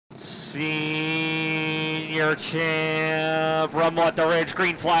Senior champ, Rummel at the ridge,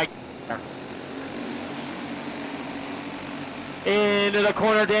 green flag. Into the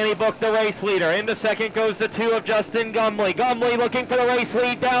corner, Danny Book, the race leader. Into second goes the 2 of Justin Gumley. Gumley looking for the race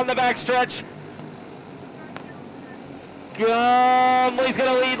lead down the backstretch. Gumley's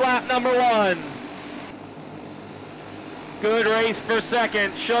going to lead lap number 1. Good race for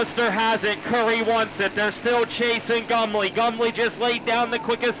second. Schuster has it. Curry wants it. They're still chasing Gumley. Gumley just laid down the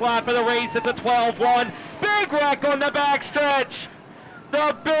quickest lap of the race. It's a 12-1. Big wreck on the backstretch.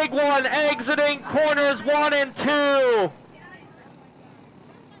 The big one exiting corners 1 and 2.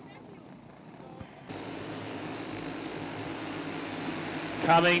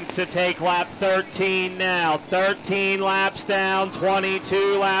 Coming to take lap 13 now. 13 laps down,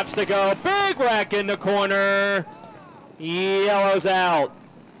 22 laps to go. Big wreck in the corner. Yellow's out.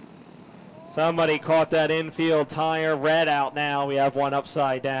 Somebody caught that infield tire. Red out now. We have one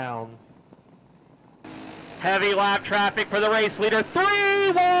upside down. Heavy lap traffic for the race leader. 3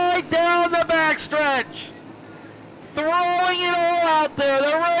 wide down the backstretch. Throwing it all out there.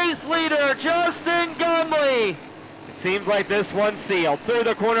 The race leader, Justin Gumley. Seems like this one's sealed. Through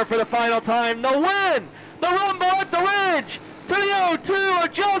the corner for the final time. The win! The rumble at the ridge! To the 0-2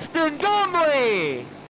 of Justin Gumley!